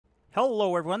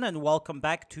Hello everyone and welcome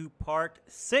back to part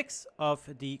 6 of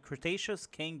the Cretaceous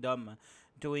Kingdom,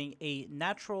 doing a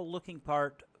natural looking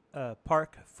park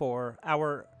for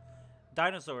our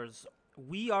dinosaurs.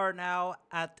 We are now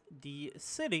at the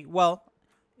city. Well,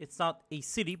 it's not a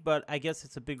city, but I guess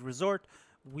it's a big resort.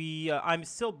 I'm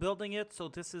still building it, so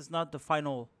this is not the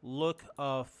final look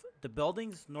of the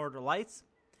buildings nor the lights.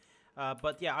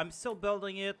 But yeah, I'm still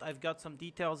building it. I've got some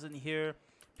details in here.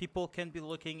 People can be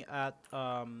looking at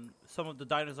some of the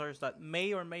dinosaurs that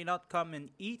may or may not come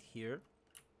and eat here.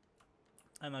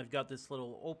 And I've got this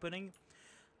little opening.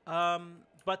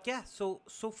 But yeah, so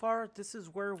far this is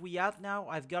where we at now.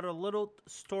 I've got a little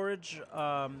storage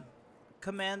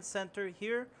command center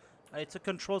here. It's a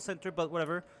control center, but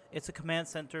whatever. It's a command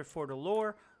center for the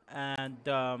lore. And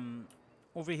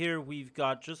over here we've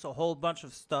got just a whole bunch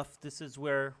of stuff. This is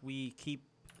where we keep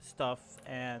stuff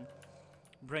and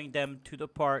bring them to the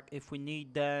park if we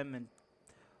need them, and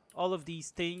all of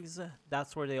these things,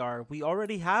 that's where they are. We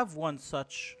already have one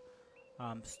such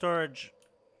storage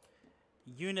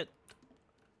unit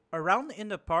around in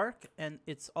the park, and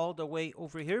it's all the way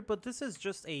over here, but this is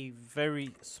just a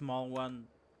very small one.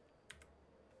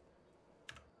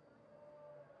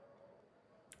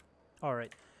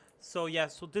 Alright, so yeah,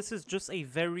 so this is just a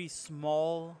very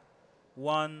small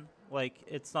one. Like,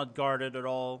 it's not guarded at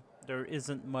all. There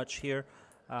isn't much here.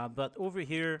 But over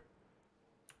here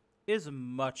is a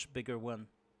much bigger one.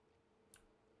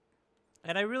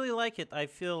 And I really like it. I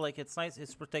feel like it's nice.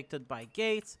 It's protected by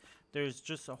gates. There's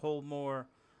just a whole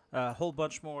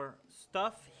bunch more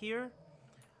stuff here.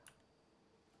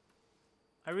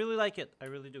 I really like it. I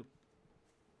really do.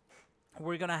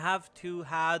 We're gonna have to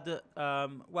add,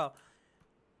 well,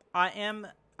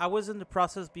 I was in the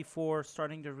process before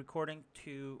starting the recording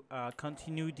to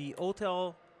continue the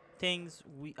hotel things.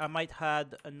 I might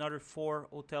add another 4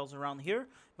 hotels around here,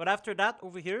 but after that,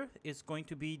 over here is going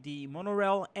to be the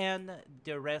monorail and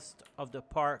the rest of the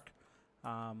park,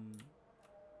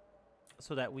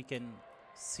 so that we can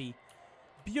see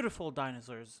beautiful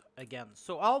dinosaurs again.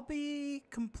 So I'll be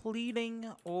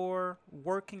completing or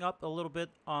working up a little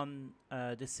bit on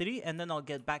the city, and then I'll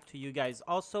get back to you guys.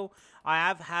 Also, I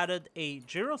have added a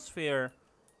gyrosphere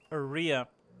area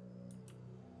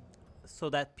so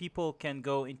that people can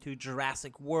go into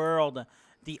Jurassic World,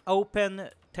 the open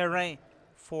terrain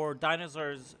for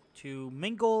dinosaurs to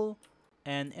mingle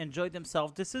and enjoy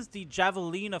themselves. This is the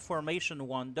Javelina formation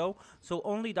one, though, so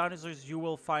only dinosaurs you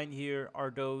will find here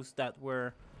are those that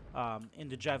were in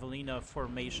the Javelina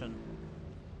formation.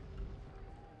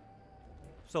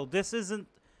 So this isn't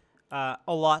a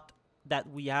lot that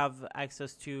we have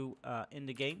access to in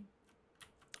the game.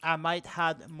 I might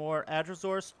add more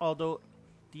Hadrosaurs, although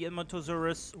the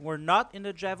Edmontosaurus were not in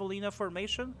the Javelina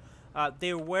formation.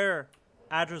 There were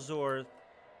Hadrosaur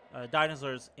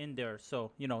dinosaurs in there,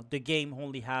 so you know the game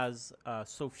only has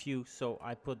so few, so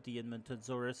I put the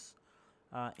Edmontosaurus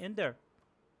in there.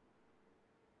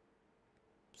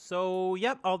 So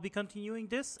yep, I'll be continuing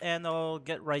this and I'll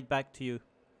get right back to you.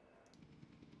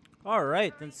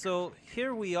 Alright, and so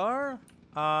here we are.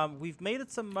 We've made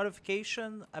it some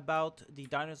modification about the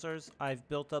dinosaurs. I've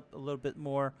built up a little bit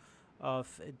more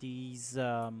of these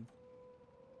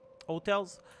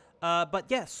hotels. But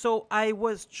yeah, so I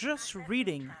was just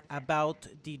reading about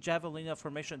the Javelina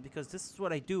formation, because this is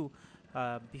what I do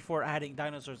before adding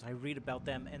dinosaurs. I read about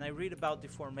them, and I read about the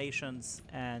formations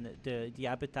and the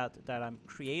habitat that I'm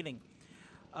creating.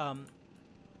 And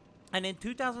in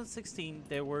 2016,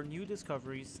 there were new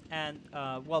discoveries, and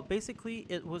well, basically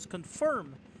it was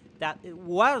confirmed that it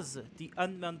was the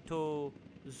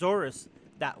Edmontosaurus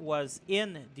that was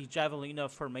in the Javelina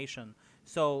formation.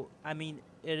 So, I mean,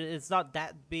 it's not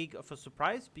that big of a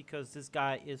surprise because this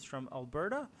guy is from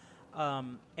Alberta,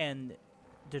 and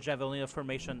the Javelina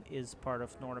formation is part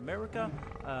of North America.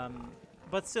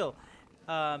 But still,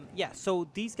 yeah, so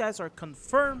these guys are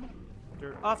confirmed.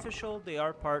 They're official. They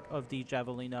are part of the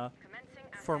Javelina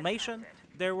formation.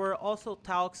 There were also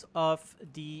talks of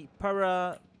the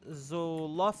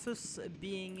Parasaurolophus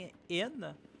being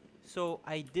in. So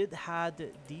I did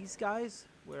add these guys.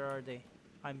 Where are they?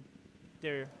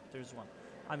 There's one.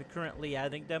 I'm currently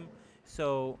adding them.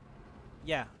 So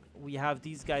yeah, we have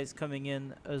these guys coming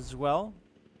in as well.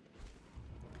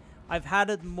 I've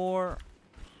added more.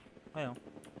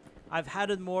 I've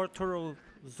added more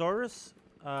Torosaurus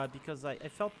because I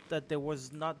felt that there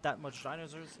was not that much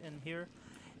dinosaurs in here,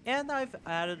 and I've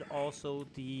added also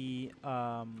the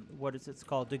what is it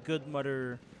called? The Good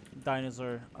Mother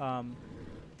dinosaur.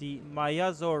 The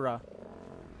Maiasaura.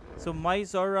 So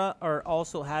Maiasaura are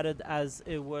also added, as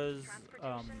it was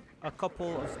a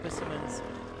couple of specimens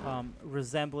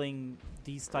resembling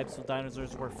these types of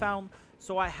dinosaurs were found,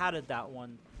 so I added that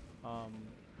one, um,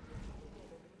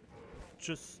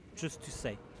 just to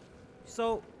say.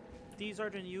 So these are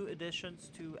the new additions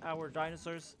to our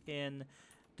dinosaurs in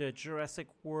the Jurassic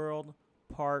World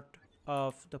part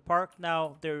of the park.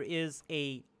 Now there is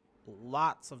a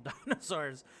lots of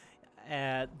dinosaurs.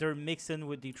 They're mixing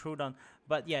with the Troodon,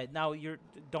 but yeah, now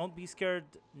don't be scared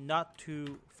not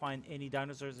to find any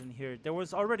dinosaurs in here. There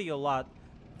was already a lot.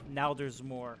 Now there's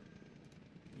more.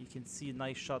 You can see a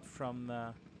nice shot from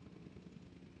the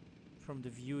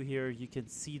view here. You can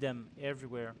see them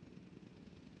everywhere.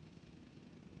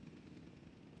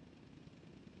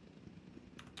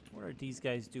 What are these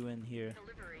guys doing here?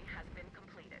 Delivery has been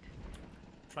completed.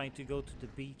 Trying to go to the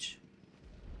beach.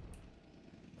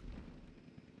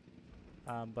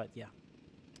 But yeah.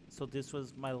 So this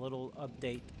was my little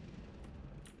update.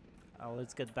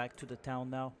 Let's get back to the town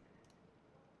now.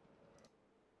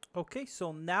 Okay,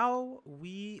 so now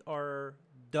we are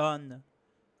done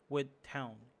with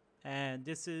town. And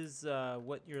this is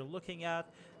what you're looking at.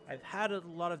 I've had a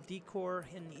lot of decor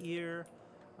in here.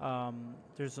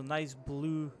 There's a nice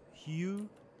blue hue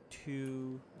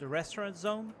to the restaurant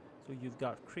zone. So you've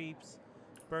got crepes,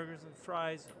 burgers and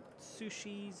fries,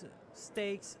 sushis,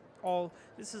 steaks,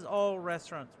 this is all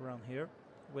restaurants around here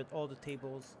with all the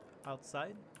tables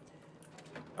outside.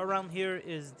 Around here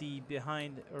is the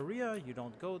behind area. You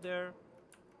don't go there.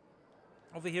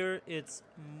 Over here it's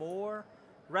more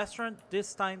restaurant.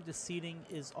 This time the seating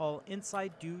is all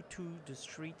inside due to the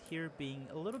street here being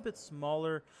a little bit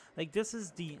smaller. Like this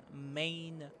is the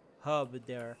main hub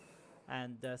there,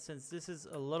 and since this is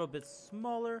a little bit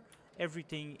smaller,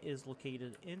 everything is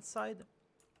located inside.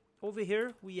 Over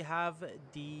here we have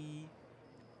the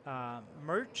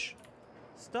merch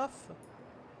stuff.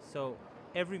 So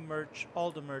every merch,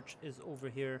 all the merch is over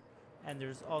here, and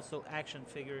there's also action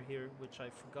figure here, which I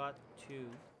forgot to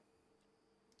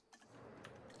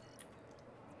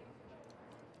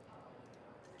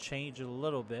change a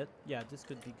little bit. Yeah, this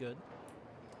could be good.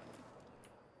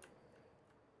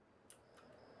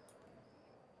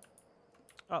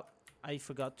 Oh, I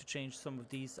forgot to change some of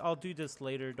these. I'll do this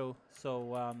later though,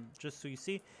 so just so you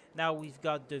see. Now we've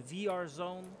got the VR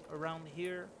zone around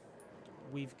here.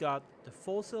 We've got the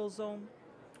Full Sail zone.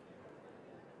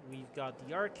 We've got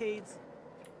the arcades.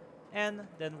 And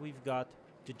then we've got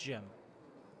the gym.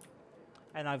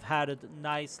 And I've had a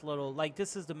nice little, like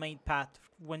this is the main path.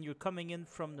 When you're coming in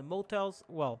from the motels,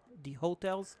 well, the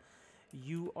hotels,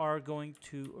 you are going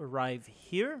to arrive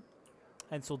here.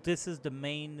 And so this is the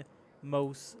main,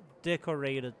 most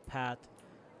decorated path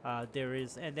there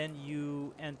is. And then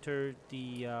you enter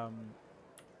the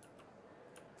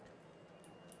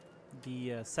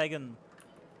second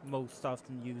most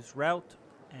often used route.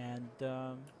 And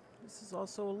this is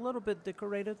also a little bit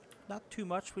decorated. Not too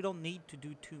much. We don't need to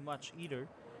do too much either.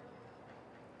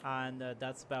 And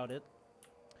that's about it.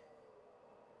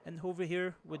 And over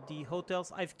here with the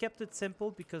hotels, I've kept it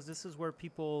simple because this is where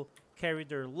people carry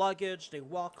their luggage. They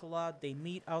walk a lot. They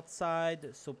meet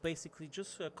outside. So basically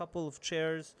just a couple of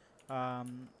chairs, a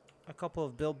couple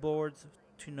of billboards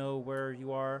to know where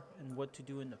you are and what to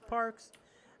do in the parks.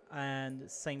 And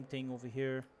same thing over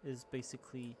here is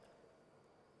basically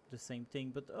the same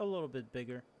thing, but a little bit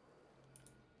bigger.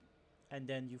 And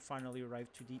then you finally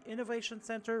arrive to the Innovation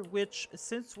Center, which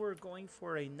since we're going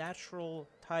for a natural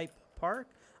type park,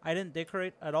 I didn't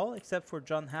decorate at all except for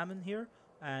John Hammond here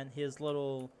and his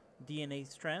little DNA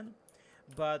strand.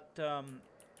 But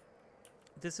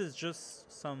this is just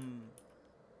some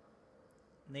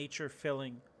nature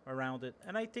filling around it.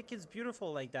 And I think it's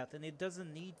beautiful like that, and it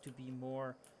doesn't need to be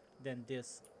more than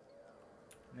this.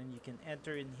 And then you can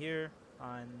enter in here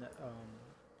and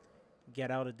get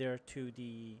out of there to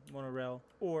the monorail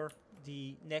or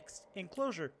the next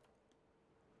enclosure.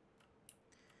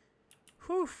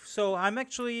 Whew, so I'm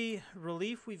actually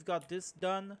relieved we've got this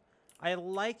done. I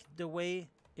like the way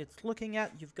it's looking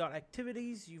at. You've got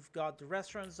activities, you've got the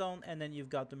restaurant zone, and then you've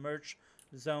got the merch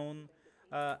zone.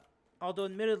 Although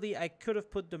admittedly I could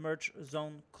have put the merch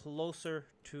zone closer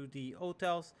to the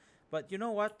hotels, but you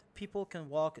know what? People can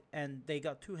walk and they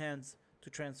got two hands to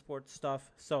transport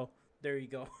stuff, so there you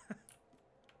go.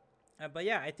 But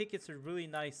yeah, I think it's a really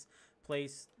nice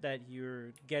place that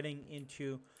you're getting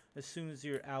into as soon as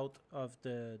you're out of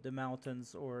the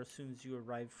mountains, or as soon as you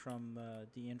arrive from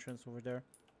the entrance over there.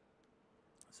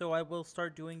 So I will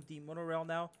start doing the monorail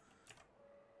now.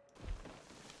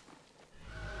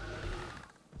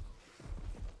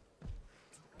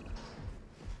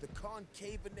 The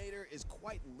Concavinator is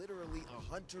quite literally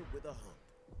a hunter with a hump.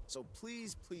 So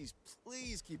please, please,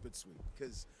 please keep it sweet,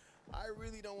 because I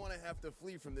really don't want to have to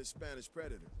flee from this Spanish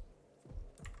predator.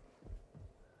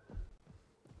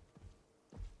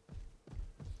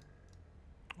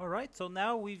 All right, so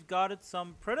now we've got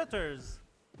some predators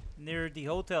near the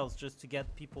hotels just to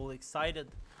get people excited.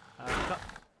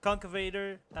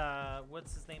 Concavator,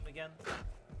 what's his name again?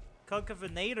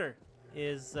 Concavinator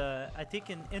is, I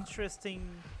think, an interesting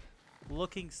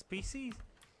looking species,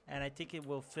 and I think it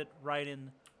will fit right in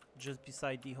just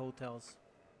beside the hotels.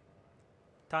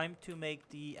 Time to make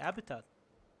the habitat.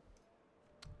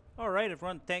 Alright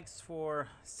everyone, thanks for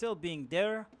still being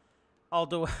there.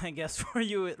 Although I guess for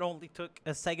you it only took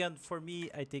a second. For me,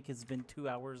 I think it's been 2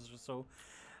 hours or so.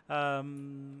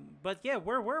 But yeah,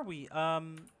 where were we?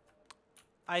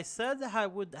 I said I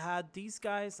would had these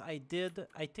guys. I did.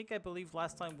 I believe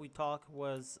last time we talked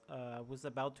was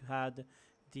about to had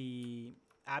the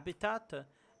habitat,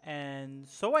 and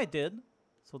so I did.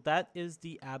 So that is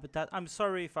the habitat. I'm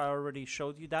sorry if I already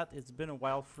showed you that. It's been a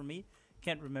while for me.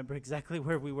 Can't remember exactly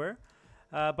where we were.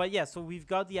 But yeah, so we've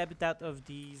got the habitat of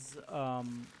these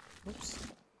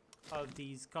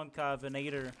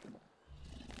concavinator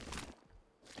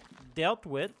dealt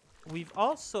with. We've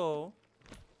also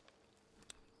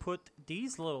put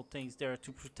these little things there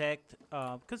to protect,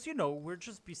 because you know we're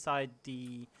just beside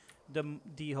the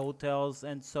hotels,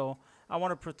 and so I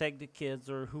want to protect the kids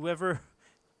or whoever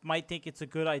might think it's a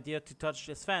good idea to touch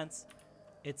this fence.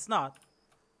 It's not,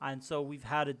 and so we've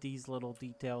added these little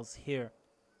details here.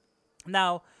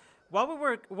 Now, while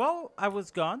I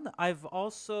was gone, I've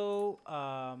also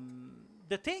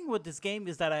the thing with this game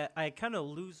is that I kind of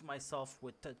lose myself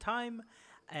with the time,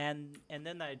 and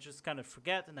then I just kind of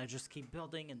forget, and I just keep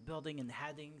building and building and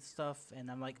adding stuff,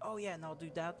 and I'm like, oh yeah, and I'll do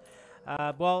that.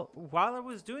 Well, while I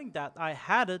was doing that, I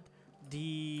added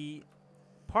the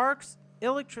park's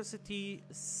electricity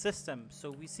system. So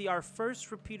we see our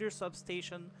first repeater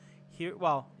substation here.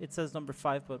 Well, it says number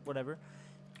 5, but whatever.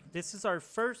 This is our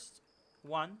first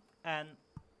one, and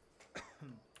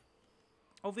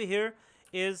over here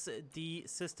is the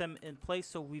system in place.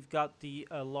 So we've got the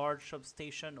large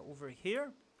substation over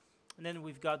here, and then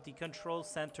we've got the control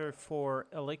center for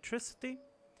electricity,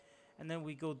 and then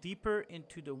we go deeper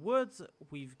into the woods.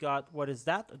 We've got, what is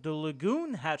that? The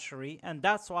lagoon hatchery, and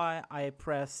that's why I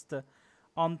pressed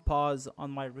on pause on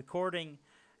my recording.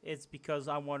 It's because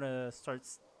I want to start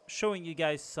showing you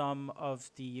guys some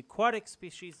of the aquatic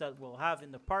species that we'll have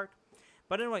in the park.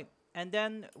 But anyway, and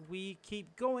then we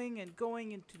keep going and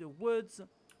going into the woods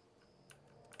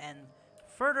and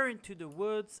further into the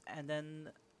woods, and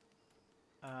then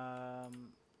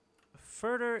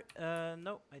further,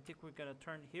 no, I think we're gonna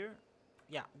turn here.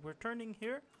 Yeah, we're turning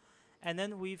here, and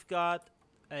then we've got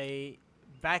a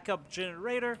backup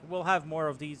generator. We'll have more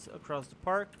of these across the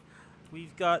park.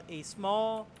 We've got a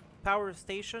small power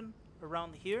station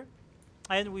around here,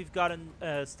 and we've got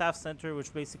a staff center,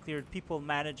 which basically are people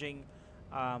managing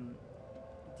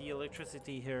the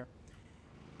electricity here.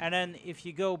 And then if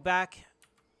you go back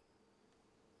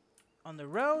on the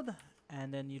road,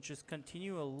 and then you just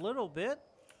continue a little bit,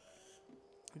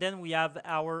 then we have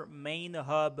our main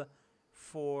hub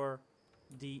for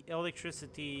the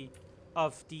electricity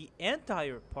of the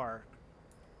entire park.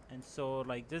 And so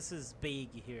like this is big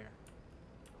here,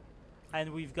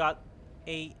 and we've got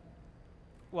a,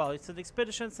 well, it's an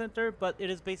expedition center, but it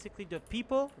is basically the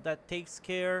people that takes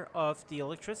care of the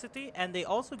electricity. And they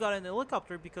also got an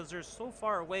helicopter because they're so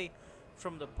far away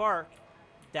from the park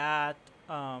that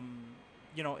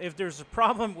you know, if there's a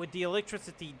problem with the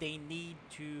electricity, they need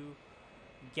to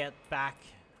get back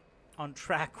on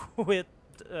track with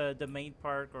the main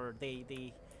park, or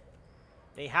they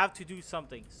have to do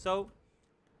something. So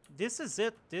this is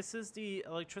it. This is the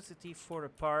electricity for the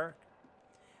park.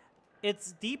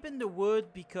 It's deep in the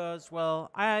wood because,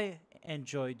 well, I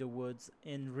enjoy the woods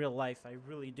in real life. I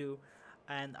really do.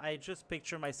 And I just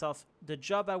picture myself, the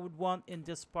job I would want in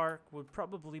this park would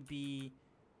probably be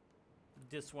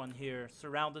this one here,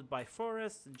 surrounded by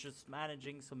forests and just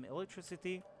managing some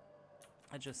electricity.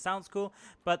 It just sounds cool.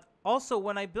 But also,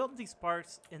 when I build these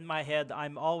parks in my head,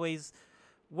 I'm always,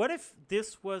 what if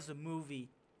this was a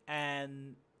movie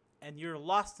and you're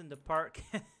lost in the park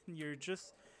and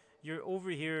you're over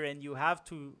here, and you have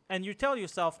to, and you tell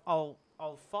yourself, I'll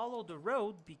follow the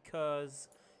road because,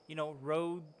 you know,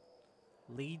 road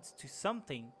leads to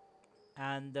something,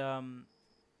 and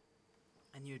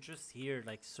you're just here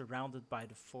like surrounded by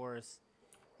the forest,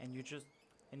 and you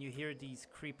hear these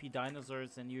creepy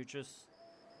dinosaurs, and you're just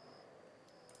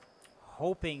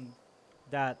hoping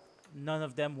that none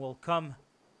of them will come.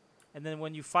 And then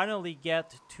when you finally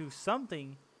get to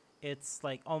something, it's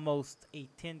like almost a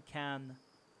tin can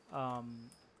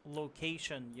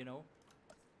location, you know.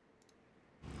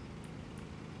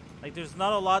 Like there's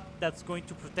not a lot that's going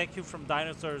to protect you from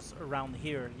dinosaurs around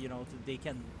here, you know. They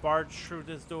can barge through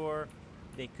this door,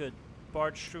 they could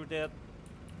barge through that.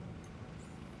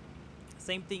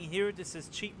 Same thing here. This is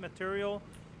cheap material.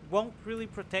 Won't really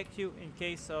protect you in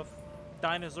case of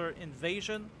dinosaur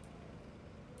invasion.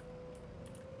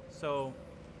 So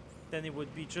then it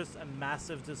would be just a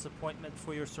massive disappointment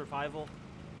for your survival.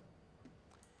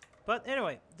 But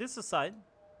anyway, this aside,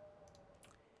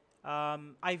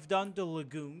 I've done the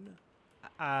lagoon.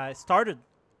 I started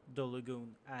the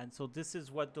lagoon, and so this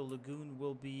is what the lagoon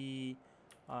will be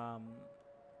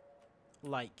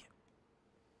like.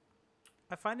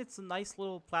 I find it's a nice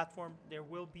little platform. There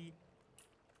will be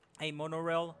a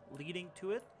monorail leading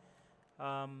to it.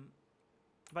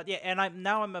 But yeah, and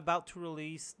I'm about to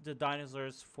release the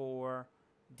dinosaurs for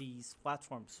these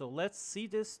platforms. So let's see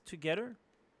this together.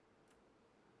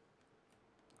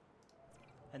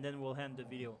 And then we'll end the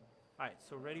video. Alright,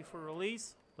 so ready for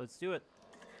release? Let's do it.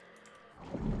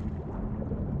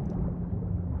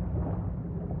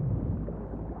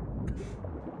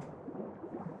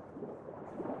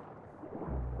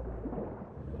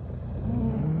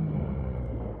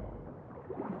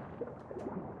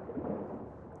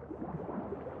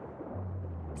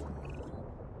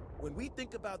 When we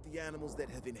think about the animals that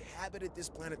have inhabited this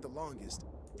planet the longest,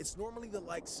 it's normally the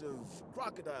likes of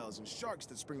crocodiles and sharks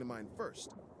that spring to mind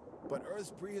first. But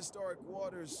Earth's prehistoric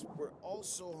waters were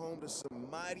also home to some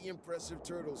mighty impressive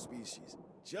turtle species,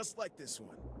 just like this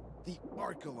one, the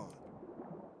Archelon.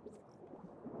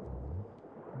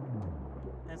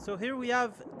 And so here we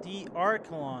have the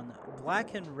Archelon,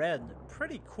 black and red.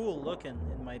 Pretty cool looking,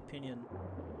 in my opinion.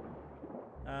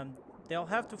 They'll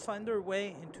have to find their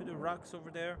way into the rocks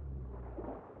over there.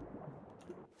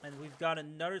 And we've got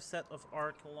another set of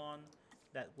Archelon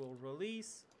that will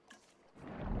release.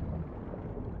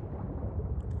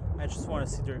 I just want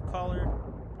to see their color.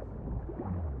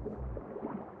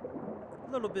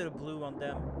 A little bit of blue on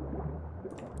them.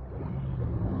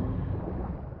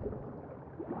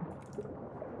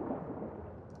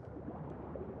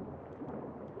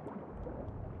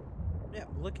 Yeah,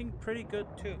 looking pretty good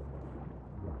too.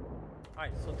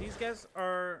 Alright, so these guys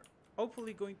are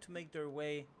hopefully going to make their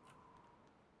way.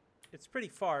 It's pretty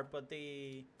far, but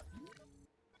they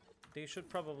should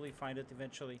probably find it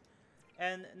eventually.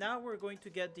 And now we're going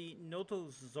to get the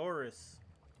Notosaurus.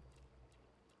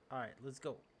 Alright, let's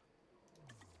go.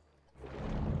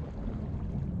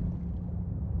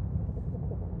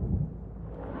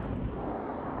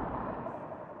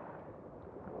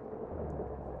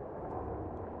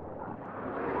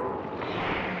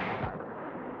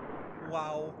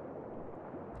 Wow.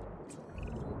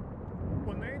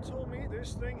 When they told me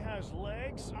this thing has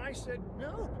legs, I said,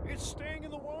 no, it's staying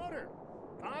in the water.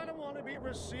 I don't want to be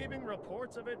receiving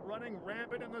reports of it running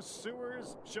rampant in the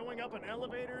sewers, showing up in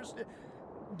elevators.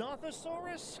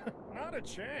 Nothosaurus? Not a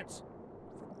chance.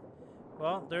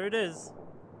 Well, there it is.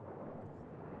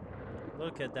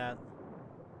 Look at that.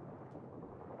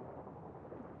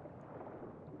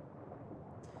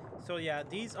 So yeah,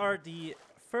 these are the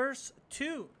first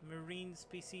two marine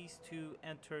species to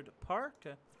enter the park.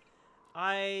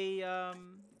 I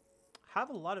have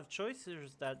a lot of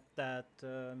choices that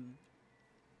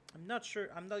I'm not sure.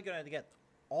 I'm not gonna get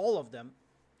all of them,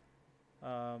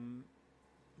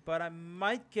 but I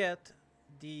might get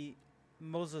the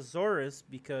Mosasaurus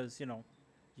because you know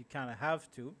you kind of have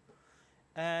to,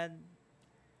 and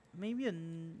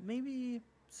maybe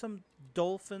some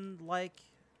dolphin-like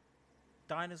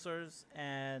dinosaurs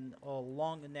and a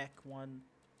long neck one.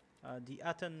 The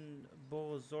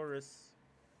Atenbosaurus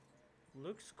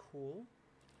looks cool,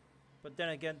 but then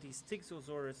again the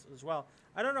Styxosaurus as well.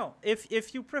 I don't know if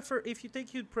you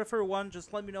think you'd prefer one,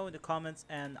 just let me know in the comments,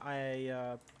 and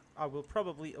I will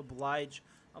probably oblige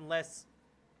unless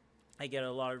I get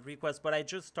a lot of requests. But I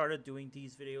just started doing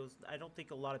these videos. I don't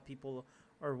think a lot of people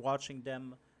are watching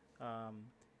them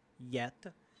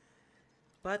yet.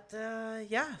 But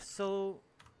yeah, so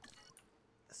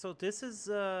this is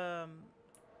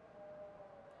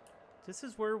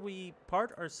where we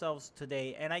part ourselves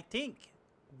today, and I think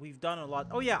we've done a lot.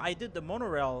 Oh yeah, I did the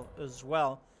monorail as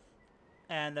well,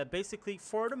 and basically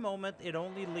for the moment it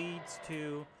only leads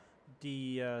to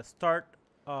the start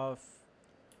of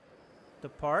the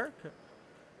park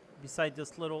beside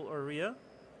this little area,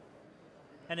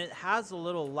 and it has a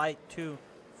little light too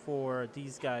for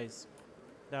these guys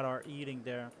that are eating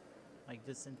there. Like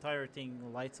this entire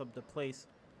thing lights up the place.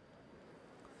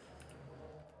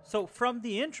 So from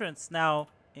the entrance now,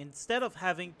 instead of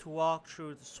having to walk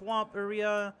through the swamp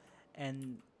area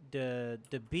and the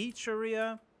beach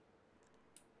area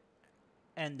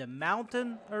and the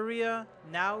mountain area,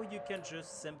 now you can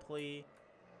just simply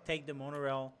take the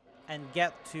monorail and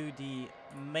get to the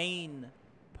main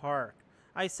park.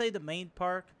 I say the main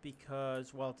park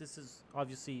because, well, this is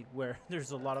obviously where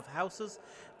there's a lot of houses,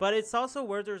 but it's also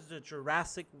where there's the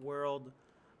Jurassic World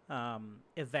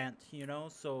event, you know.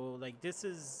 So like this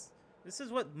is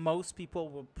what most people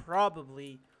will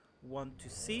probably want to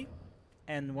see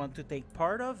and want to take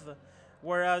part of.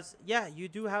 Whereas, yeah, you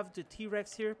do have the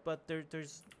T-Rex here, but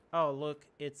there's oh look,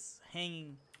 it's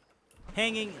hanging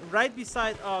right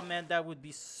beside. Oh man, that would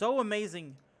be so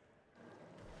amazing.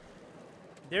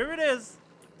 There it is,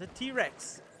 the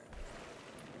T-Rex.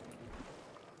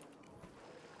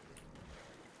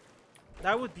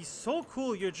 That would be so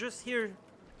cool. You're just here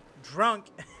drunk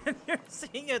and you're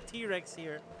seeing a T-Rex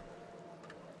here.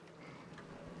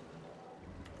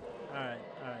 Alright,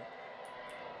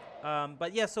 alright.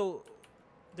 But yeah, so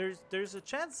there's a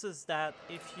chances that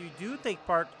if you do take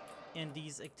part in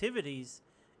these activities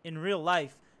in real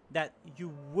life, that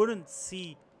you wouldn't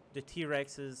see the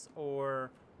T-Rexes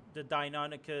or the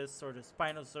Deinonychus or the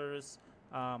Spinosaurus.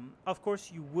 Of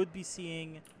course, you would be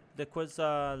seeing the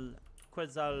Quetzal,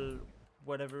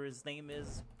 whatever his name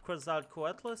is,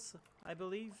 Quetzalcoatlus, I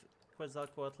believe.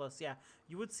 Quetzalcoatlus, yeah.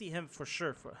 You would see him for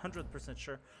sure, for 100%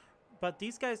 sure. But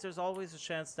these guys, there's always a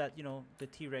chance that, you know, the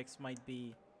T-Rex might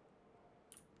be,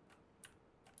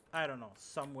 I don't know,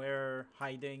 somewhere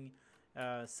hiding.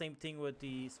 Same thing with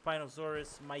the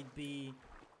Spinosaurus, might be,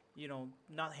 you know,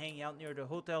 not hanging out near the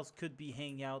hotels, could be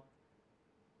hanging out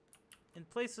in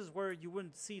places where you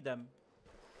wouldn't see them.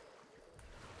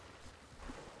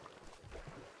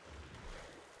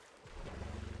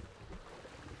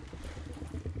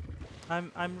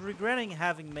 I'm regretting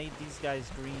having made these guys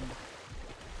green,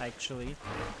 actually.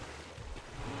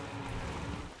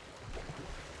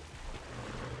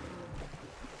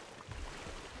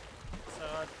 So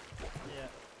yeah.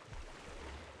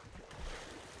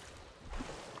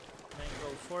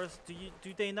 Mangrove Forest.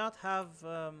 Do they not have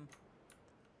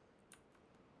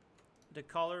the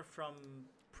color from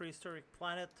Prehistoric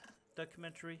Planet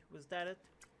documentary? Was that it?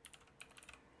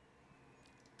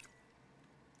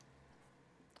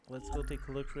 Let's go take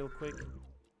a look real quick.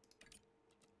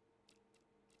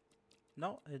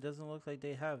 No, it doesn't look like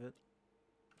they have it.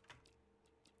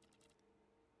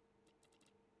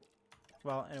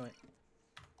 Well, anyway.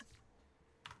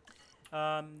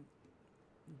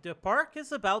 The park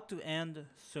is about to end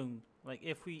soon. Like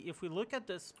if we look at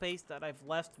the space that I've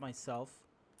left myself,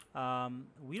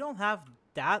 we don't have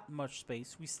that much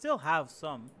space. We still have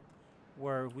some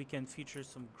where we can feature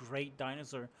some great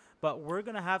dinosaur, but we're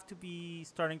gonna have to be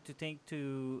starting to think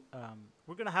to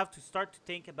we're gonna have to start to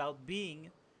think about being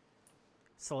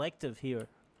selective here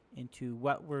into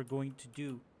what we're going to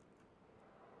do,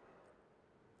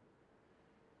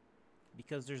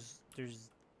 because there's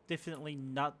definitely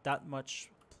not that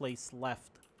much place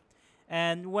left.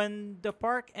 And when the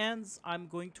park ends, I'm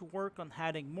going to work on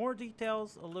adding more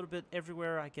details a little bit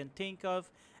everywhere I can think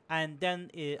of, and then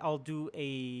I'll do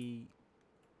a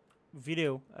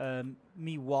video,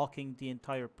 me walking the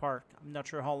entire park. I'm not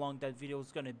sure how long that video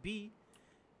is gonna be,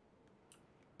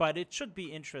 but it should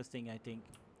be interesting, I think.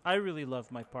 I really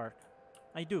love my park.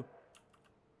 I do.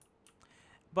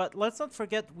 But let's not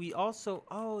forget, we also...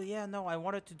 Oh, yeah, no, I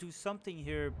wanted to do something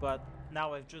here, but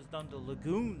now I've just done the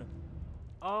lagoon.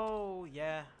 Oh,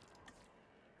 yeah.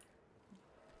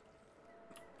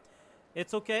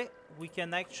 It's okay. We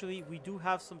can actually... We do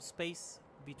have some space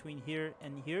between here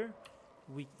and here.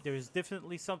 There's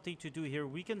definitely something to do here.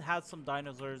 We can have some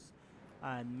dinosaurs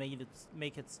and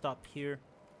make it stop here.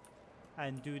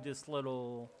 And do this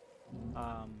little...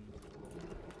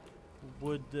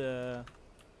 wood...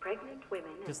 Pregnant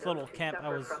women this little camp I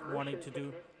was wanting to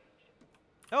do.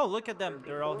 Oh, look at them.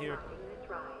 They're all here.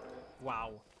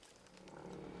 Wow.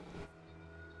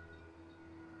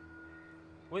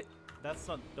 Wait, that's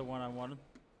not the one I wanted.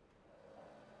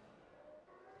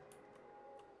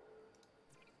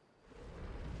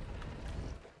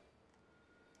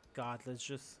 God, let's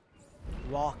just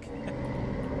walk.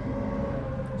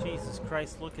 Jesus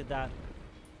Christ, look at that.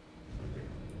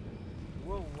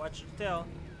 Whoa, watch your tail.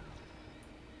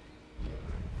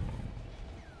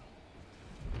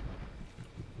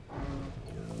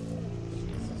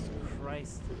 Jesus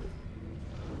Christ.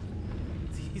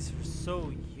 These are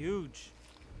so huge.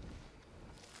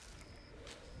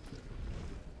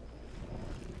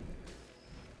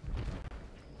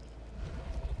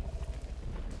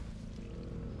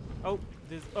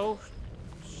 Oh,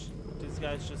 this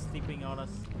guy's just sleeping on us.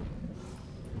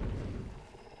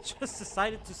 Just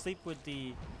decided to sleep with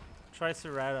the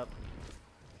Triceratops.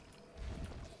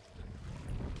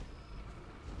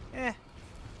 Eh.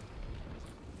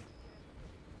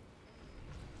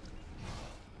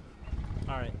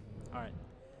 Alright, alright.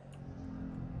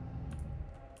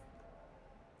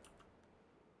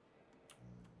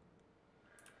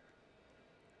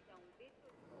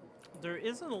 there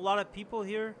isn't a lot of people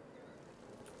here.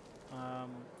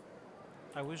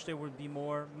 I wish there would be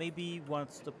more. Maybe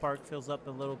once the park fills up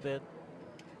a little bit.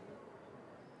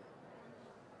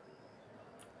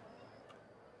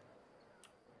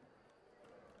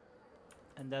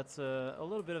 And that's a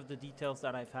little bit of the details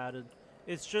that I've added.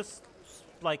 It's just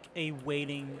like a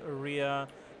waiting area.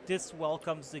 This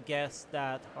welcomes the guests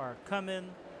that are coming.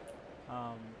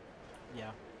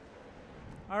 Yeah.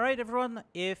 Alright, everyone.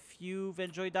 If you've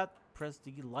enjoyed that, press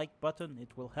the like button.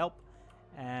 It will help.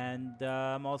 And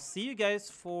I'll see you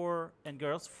guys and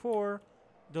girls for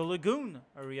the lagoon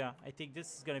area. I think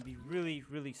this is going to be really,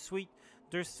 really sweet.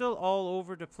 They're still all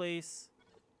over the place.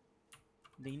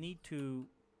 They need to...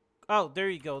 Oh, there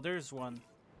you go. There's one.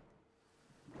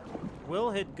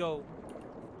 We'll hit go.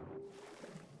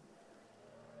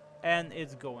 And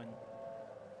it's going.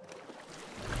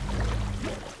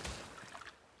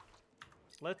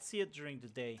 Let's see it during the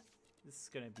day. This is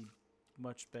going to be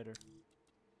much better.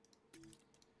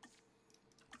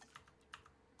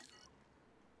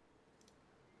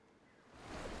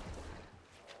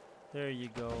 There you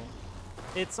go.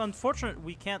 It's unfortunate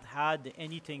we can't add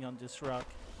anything on this rock.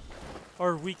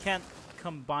 Or we can't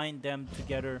combine them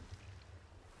together.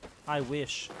 I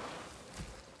wish.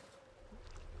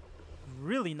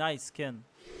 Really nice skin.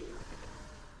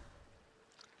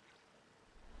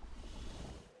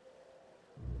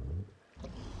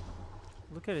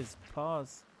 Look at his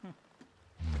paws.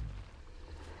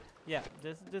 Yeah,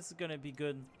 this is gonna be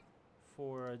good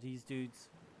for these dudes.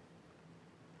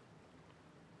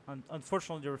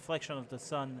 Unfortunately, the reflection of the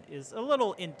sun is a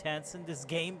little intense in this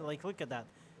game. Like, look at that.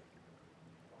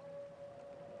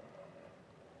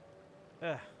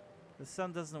 The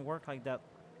sun doesn't work like that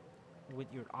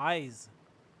with your eyes.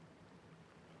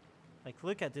 Like,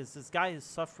 look at this. This guy is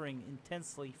suffering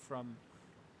intensely from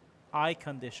eye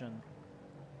condition.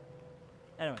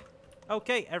 Anyway.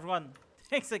 Okay, everyone.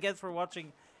 Thanks again for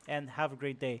watching, and have a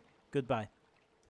great day. Goodbye.